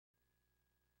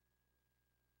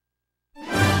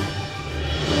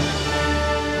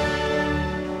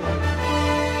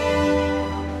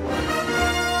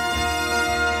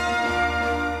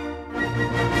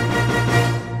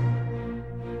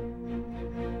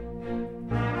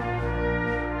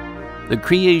The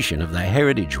creation of the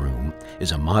Heritage Room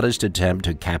is a modest attempt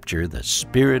to capture the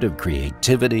spirit of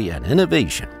creativity and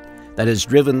innovation that has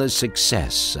driven the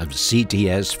success of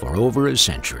CTS for over a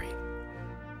century.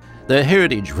 The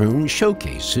Heritage Room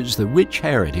showcases the rich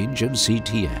heritage of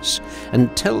CTS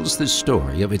and tells the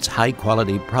story of its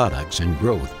high-quality products and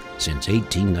growth since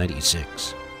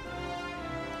 1896.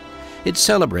 It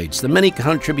celebrates the many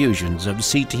contributions of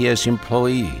CTS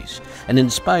employees and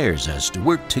inspires us to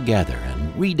work together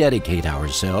and rededicate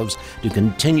ourselves to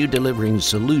continue delivering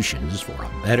solutions for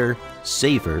a better,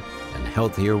 safer, and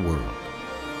healthier world.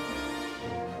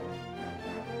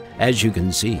 As you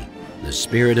can see, the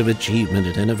spirit of achievement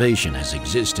and innovation has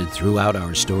existed throughout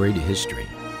our storied history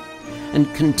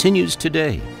and continues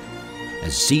today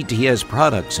as CTS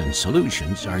products and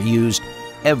solutions are used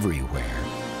everywhere,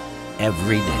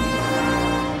 every day.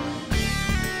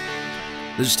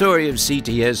 The story of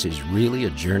CTS is really a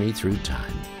journey through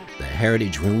time. The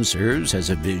Heritage Room serves as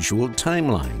a visual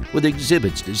timeline with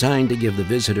exhibits designed to give the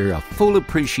visitor a full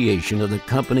appreciation of the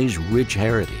company's rich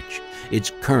heritage,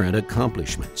 its current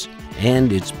accomplishments,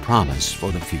 and its promise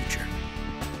for the future.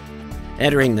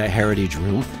 Entering the Heritage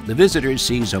Room, the visitor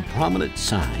sees a prominent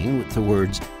sign with the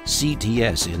words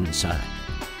CTS inside.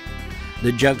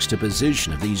 The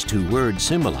juxtaposition of these two words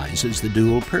symbolizes the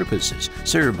dual purposes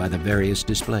served by the various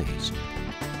displays.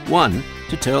 One,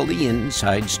 to tell the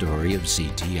inside story of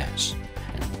CTS,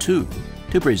 and two,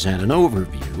 to present an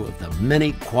overview of the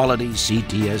many quality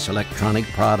CTS electronic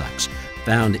products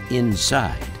found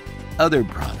inside other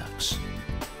products.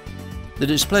 The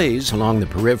displays along the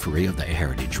periphery of the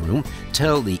Heritage Room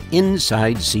tell the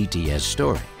inside CTS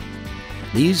story.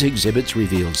 These exhibits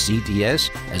reveal CTS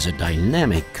as a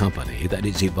dynamic company that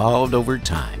has evolved over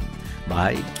time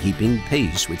by keeping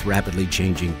pace with rapidly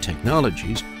changing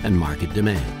technologies and market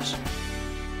demands.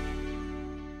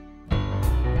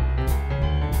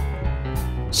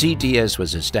 CTS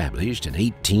was established in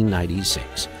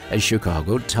 1896 as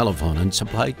Chicago Telephone and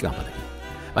Supply Company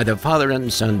by the father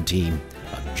and son team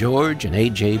of George and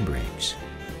A.J. Briggs.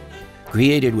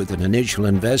 Created with an initial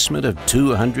investment of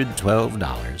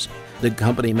 $212, the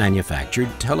company manufactured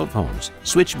telephones,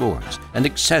 switchboards, and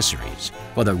accessories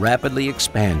for the rapidly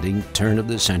expanding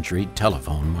turn-of-the-century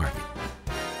telephone market.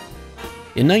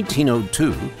 In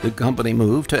 1902, the company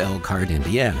moved to Elkhart,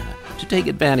 Indiana, to take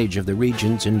advantage of the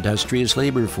region's industrious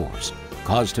labor force,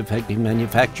 cost-effective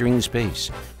manufacturing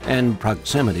space, and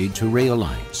proximity to rail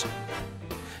lines.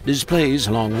 Displays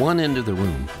along one end of the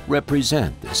room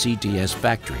represent the CTS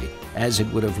factory as it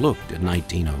would have looked in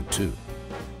 1902.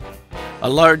 A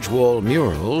large wall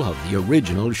mural of the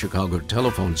original Chicago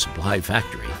Telephone Supply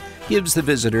Factory gives the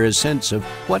visitor a sense of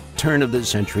what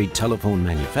turn-of-the-century telephone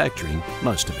manufacturing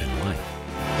must have been like.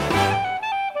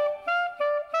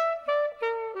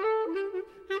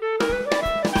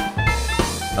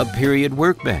 A period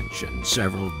workbench and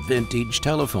several vintage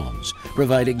telephones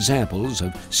provide examples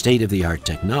of state-of-the-art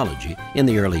technology in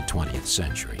the early 20th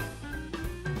century.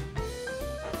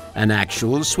 An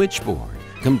actual switchboard,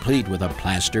 complete with a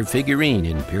plaster figurine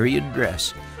in period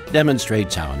dress,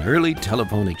 demonstrates how an early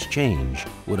telephone exchange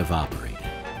would have operated.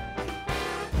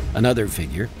 Another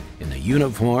figure, in the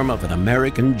uniform of an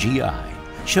American GI,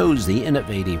 shows the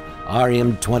innovative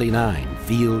RM-29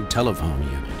 field telephone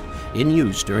unit in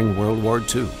use during World War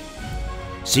II.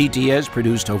 CTS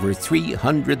produced over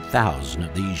 300,000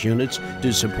 of these units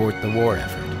to support the war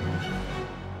effort.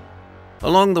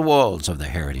 Along the walls of the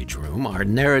Heritage Room are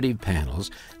narrative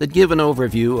panels that give an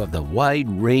overview of the wide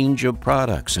range of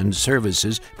products and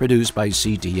services produced by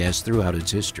CTS throughout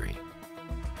its history.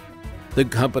 The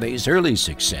company's early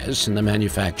success in the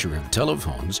manufacture of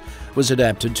telephones was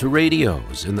adapted to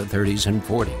radios in the 30s and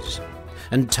 40s,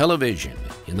 and television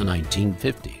in the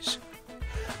 1950s.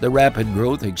 The rapid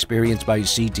growth experienced by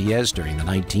CTS during the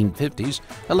 1950s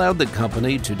allowed the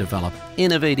company to develop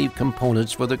innovative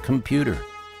components for the computer,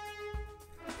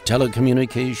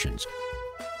 telecommunications,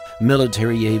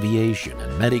 military aviation,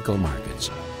 and medical markets,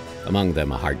 among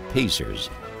them heart pacers,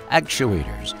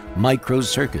 actuators,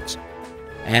 microcircuits,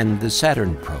 and the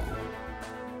Saturn probe.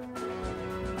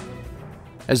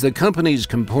 As the company's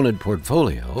component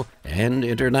portfolio and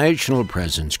international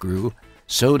presence grew,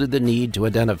 so did the need to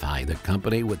identify the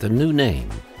company with a new name.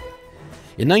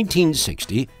 In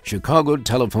 1960, Chicago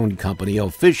Telephone Company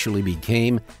officially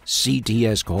became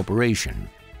CTS Corporation.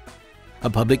 A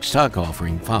public stock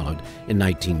offering followed in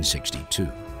 1962.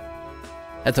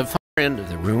 At the far end of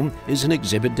the room is an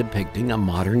exhibit depicting a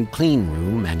modern clean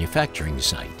room manufacturing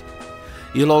site.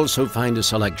 You'll also find a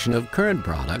selection of current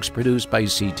products produced by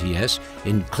CTS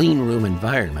in clean room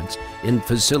environments in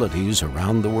facilities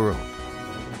around the world.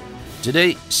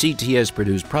 Today,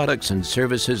 CTS-produced products and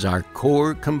services are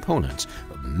core components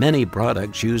of many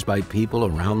products used by people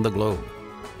around the globe.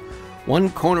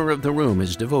 One corner of the room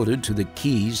is devoted to the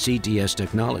key CTS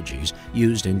technologies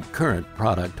used in current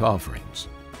product offerings.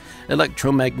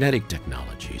 Electromagnetic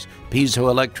technologies,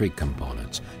 piezoelectric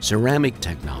components, ceramic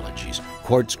technologies,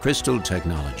 quartz crystal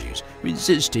technologies,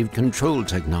 resistive control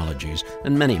technologies,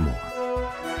 and many more.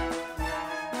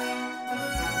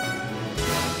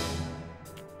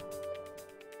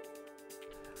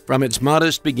 From its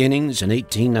modest beginnings in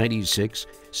 1896,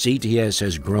 CTS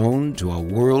has grown to a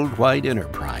worldwide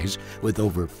enterprise with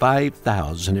over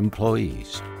 5,000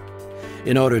 employees.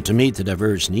 In order to meet the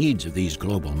diverse needs of these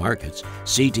global markets,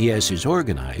 CTS is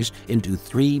organized into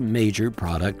three major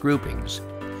product groupings: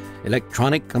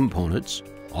 electronic components,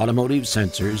 automotive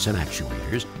sensors and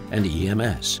actuators, and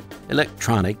EMS,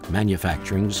 electronic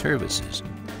manufacturing services,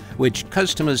 which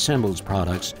custom assembles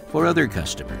products for other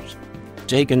customers.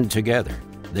 Taken together,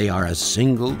 they are a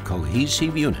single,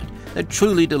 cohesive unit that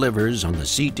truly delivers on the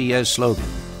CTS slogan,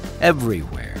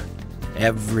 everywhere,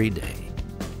 every day.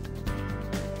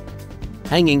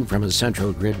 Hanging from a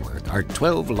central gridwork are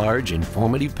 12 large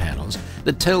informative panels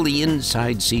that tell the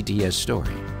inside CTS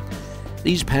story.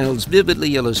 These panels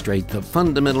vividly illustrate the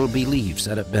fundamental beliefs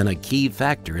that have been a key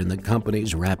factor in the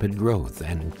company's rapid growth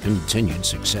and continued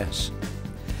success.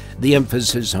 The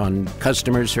emphasis on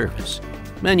customer service,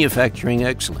 manufacturing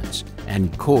excellence,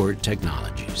 and core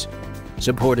technologies,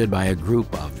 supported by a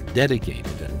group of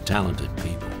dedicated and talented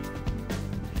people.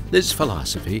 This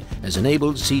philosophy has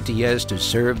enabled CTS to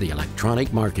serve the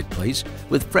electronic marketplace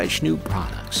with fresh new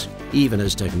products, even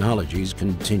as technologies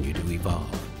continue to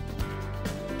evolve.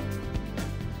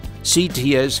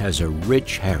 CTS has a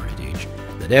rich heritage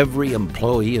that every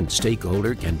employee and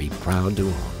stakeholder can be proud to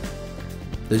own.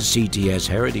 The CTS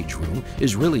Heritage Room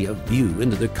is really a view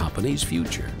into the company's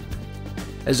future.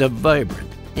 As a vibrant,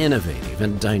 innovative,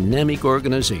 and dynamic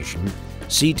organization,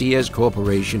 CTS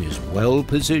Corporation is well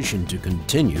positioned to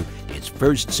continue its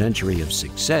first century of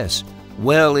success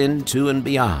well into and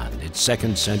beyond its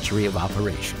second century of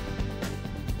operation.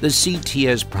 The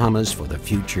CTS promise for the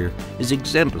future is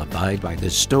exemplified by the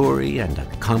story and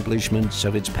accomplishments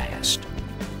of its past,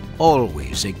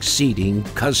 always exceeding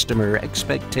customer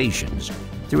expectations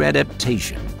through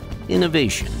adaptation,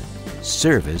 innovation,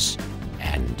 service,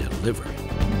 and delivery.